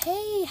 you're like,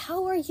 hey,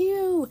 how are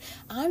you?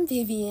 I'm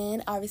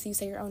Vivian. Obviously, you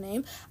say your own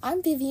name.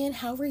 I'm Vivian.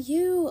 How are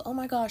you? Oh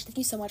my gosh, thank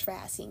you so much for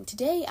asking.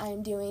 Today,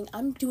 I'm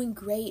doing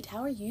great. How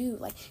are you?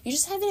 Like, you're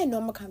just having a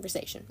normal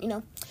conversation, you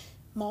know?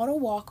 Model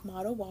walk,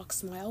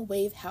 smile,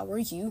 wave, how are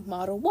you?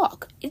 Model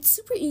walk. It's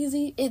super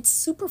easy. It's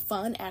super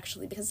fun,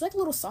 actually, because it's like a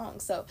little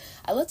song. So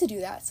I love to do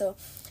that. So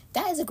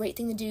that is a great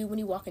thing to do when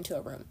you walk into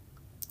a room.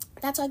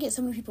 That's how I get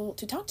so many people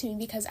to talk to me,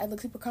 because I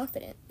look super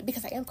confident,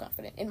 because I am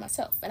confident in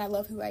myself, and I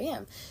love who I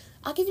am.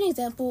 I'll give you an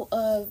example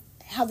of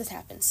how this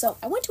happens. So,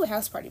 I went to a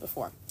house party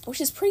before,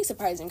 which is pretty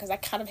surprising, because I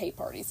kind of hate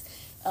parties.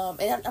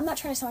 And I'm not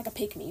trying to sound like a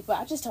pick-me, but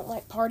I just don't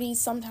like parties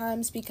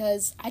sometimes,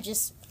 because I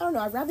don't know,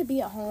 I'd rather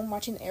be at home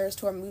watching the Eras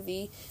Tour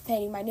movie,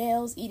 painting my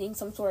nails, eating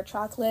some sort of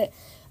chocolate.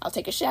 I'll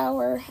take a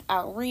shower,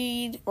 I'll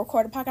read,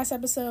 record a podcast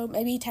episode,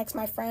 maybe text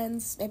my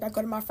friends, maybe I'll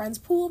go to my friend's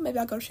pool, maybe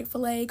I'll go to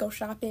Chick-fil-A, go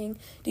shopping,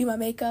 do my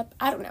makeup,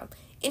 I don't know.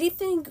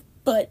 Anything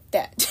but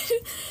that.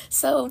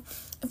 So,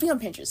 be on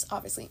Pinterest,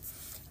 obviously.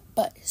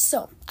 But,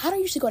 so, I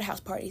don't usually go to house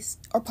parties,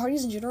 or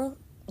parties in general,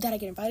 that I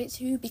get invited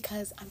to,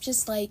 because I'm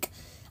just like,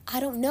 I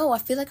don't know, I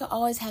feel like I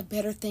always have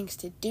better things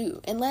to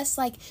do, unless,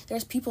 like,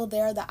 there's people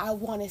there that I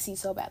want to see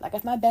so bad. Like,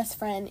 if my best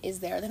friend is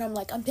there, then I'm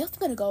like, I'm definitely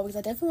going to go, because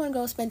I definitely want to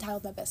go spend time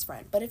with my best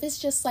friend. But if it's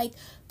just, like,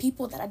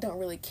 people that I don't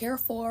really care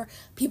for,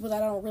 people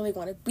that I don't really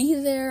want to be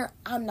there,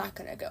 I'm not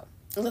going to go.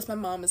 Unless my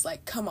mom is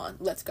like, come on,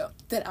 let's go.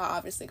 Then I'll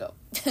obviously go.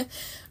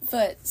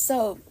 But,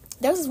 so,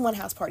 there was this one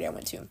house party I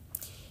went to,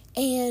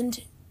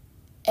 and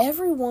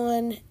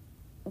everyone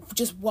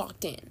just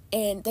walked in,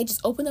 and they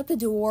just opened up the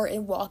door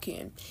and walk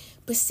in.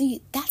 But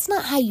see, that's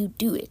not how you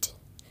do it.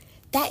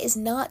 That is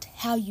not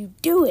how you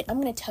do it.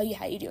 I'm going to tell you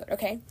how you do it,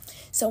 okay?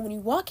 So when you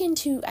walk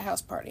into a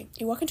house party,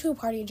 you walk into a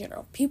party in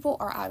general, people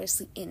are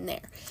obviously in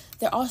there.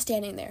 They're all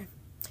standing there.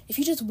 If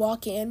you just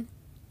walk in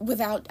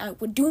without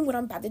doing what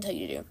I'm about to tell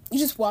you to do, you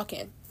just walk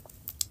in.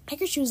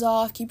 Take your shoes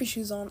off, keep your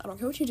shoes on, I don't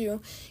care what you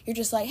do. You're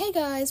just like, hey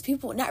guys,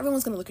 people, not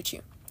everyone's going to look at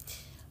you.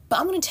 But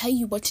I'm going to tell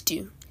you what to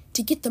do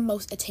to get the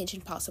most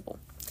attention possible.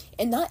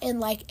 And not in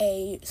like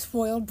a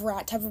spoiled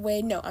brat type of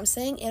way. No, I'm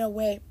saying in a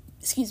way,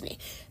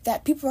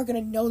 that people are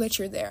going to know that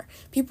you're there.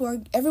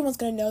 Everyone's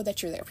going to know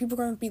that you're there. People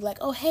are going to be like,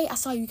 oh, hey, I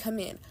saw you come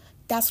in.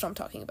 That's what I'm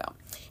talking about.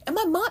 And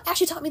my mom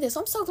actually taught me this.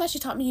 So I'm so glad she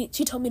told me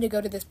to go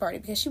to this party,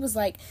 because she was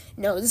like,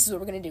 no, this is what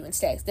we're going to do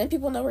instead. Then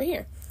people know we're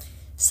here.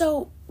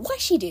 So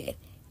what she did,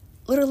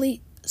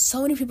 literally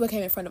so many people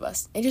came in front of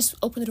us and just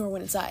opened the door and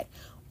went inside.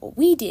 What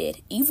we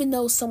did, even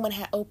though someone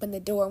had opened the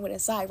door and went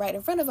inside right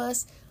in front of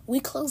us, we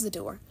closed the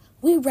door.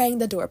 We rang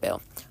the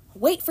doorbell.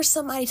 Wait for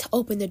somebody to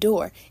open the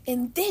door,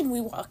 and then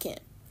we walk in.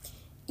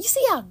 You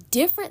see how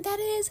different that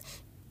is?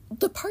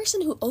 The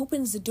person who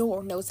opens the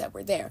door knows that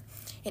we're there.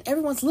 And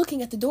everyone's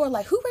looking at the door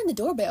like, who rang the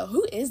doorbell?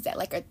 Who is that?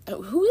 Like,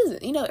 who is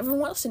it? You know, everyone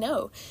wants to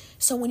know.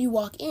 So when you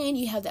walk in,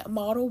 you have that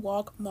model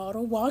walk,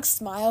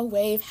 smile,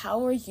 wave,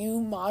 how are you,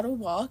 model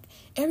walk.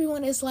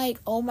 Everyone is like,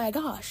 oh my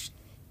gosh,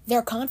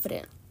 they're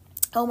confident.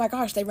 Oh my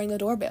gosh, they rang the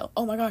doorbell.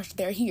 Oh my gosh,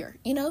 they're here.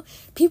 You know,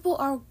 people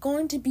are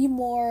going to be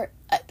more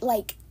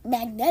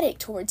magnetic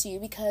towards you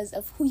because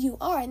of who you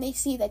are, and they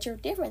see that you're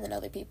different than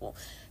other people.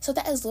 So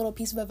that is a little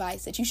piece of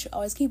advice that you should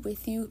always keep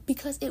with you,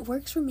 because it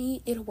works for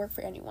me, it'll work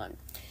for anyone.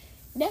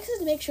 Next is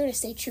to make sure to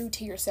stay true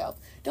to yourself.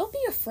 Don't be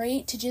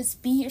afraid to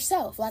just be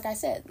yourself. Like I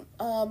said,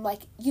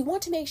 you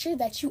want to make sure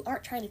that you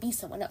aren't trying to be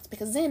someone else,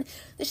 because then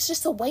it's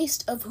just a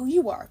waste of who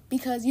you are,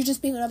 because you're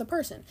just being another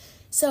person.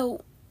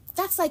 So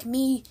that's like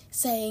me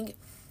saying,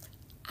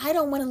 I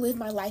don't want to live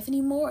my life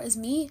anymore as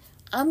me.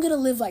 I'm going to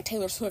live like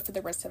Taylor Swift for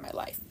the rest of my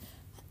life.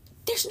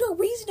 There's no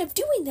reason of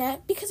doing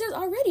that, because there's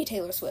already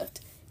Taylor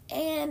Swift.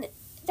 And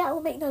that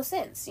would make no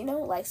sense, you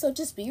know? So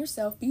just be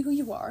yourself, be who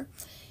you are.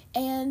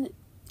 And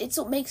it's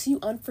what makes you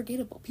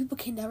unforgettable. People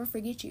can never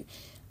forget you.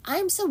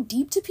 I'm so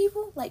deep to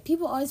people. Like,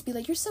 people always be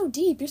like, you're so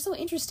deep, you're so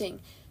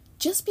interesting.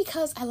 Just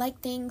because I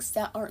like things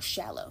that aren't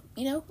shallow,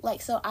 you know?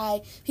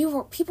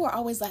 People are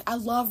always like, I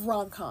love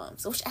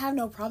rom-coms, which I have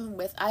no problem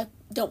with. I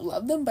don't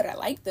love them, but I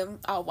like them.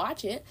 I'll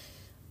watch it.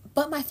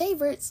 But my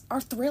favorites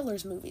are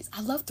thrillers movies. I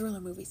love thriller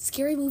movies.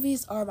 Scary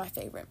movies are my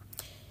favorite.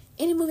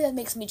 Any movie that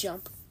makes me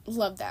jump,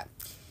 love that.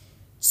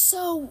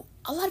 So,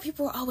 a lot of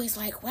people are always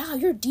like, wow,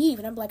 you're deep.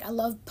 And I'm like, I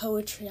love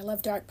poetry. I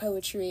love dark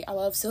poetry. I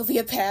love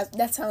Sylvia Plath.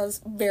 That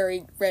sounds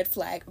very red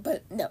flag,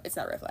 but no, it's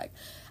not red flag.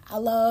 I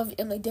love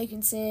Emily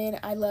Dickinson.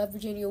 I love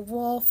Virginia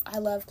Woolf. I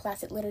love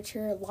classic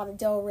literature, Lana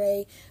Del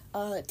Rey,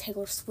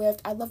 Taylor Swift.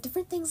 I love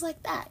different things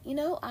like that. You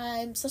know,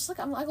 I'm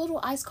like a little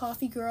iced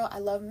coffee girl. I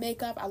love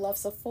makeup. I love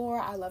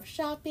Sephora. I love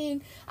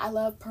shopping. I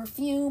love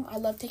perfume. I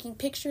love taking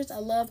pictures. I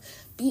love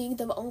being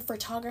the own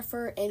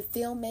photographer and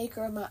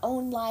filmmaker of my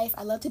own life.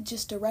 I love to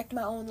just direct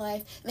my own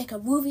life, make a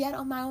movie out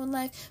of my own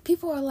life.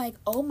 People are like,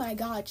 oh my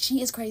God,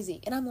 she is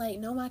crazy. And I'm like,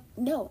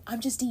 no, I'm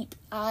just deep.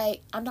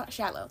 I'm not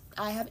shallow.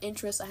 I have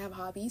interests. I have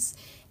hobbies.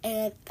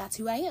 And that's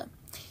who I am.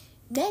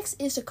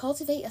 Next is to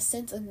cultivate a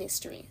sense of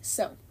mystery.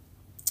 So,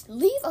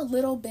 leave a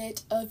little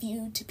bit of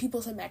you to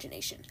people's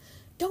imagination.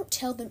 Don't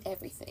tell them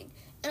everything.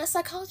 And a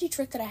psychology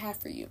trick that I have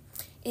for you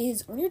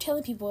is when you're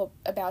telling people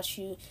about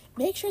you,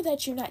 make sure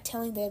that you're not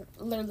telling them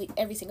literally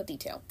every single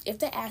detail. If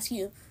they ask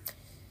you,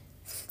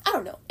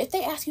 if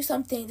they ask you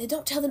something, then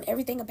don't tell them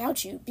everything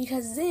about you,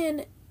 because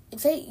then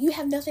you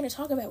have nothing to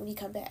talk about when you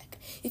come back.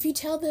 If you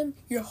tell them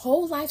your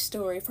whole life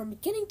story from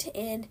beginning to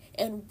end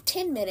in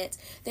 10 minutes,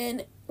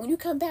 then when you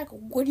come back,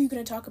 what are you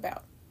going to talk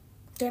about?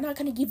 They're not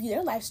going to give you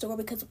their life story,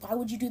 because why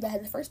would you do that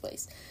in the first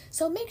place?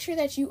 So make sure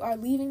that you are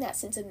leaving that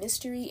sense of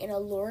mystery and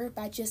allure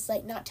by just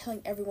like not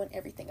telling everyone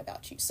everything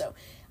about you. So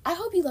I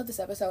hope you love this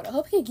episode. I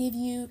hope it could give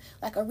you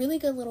like a really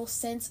good little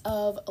sense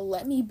of,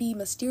 let me be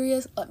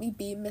mysterious, let me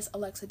be Miss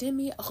Alexa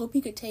Demie. I hope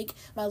you could take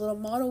my little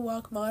model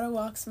walk,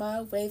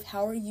 smile, wave,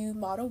 how are you,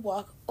 model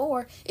walk,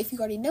 or if you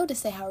already know to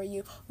say how are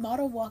you,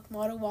 model walk,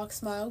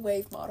 smile,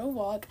 wave, model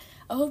walk.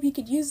 I hope you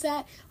could use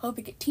that. I hope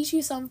it could teach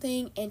you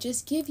something and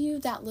just give you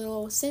that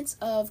little sense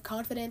of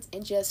confidence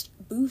and just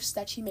boost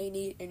that you may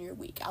need in your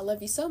week. I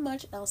love you so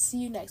much, and I'll see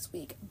you next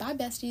week. Bye,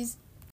 besties.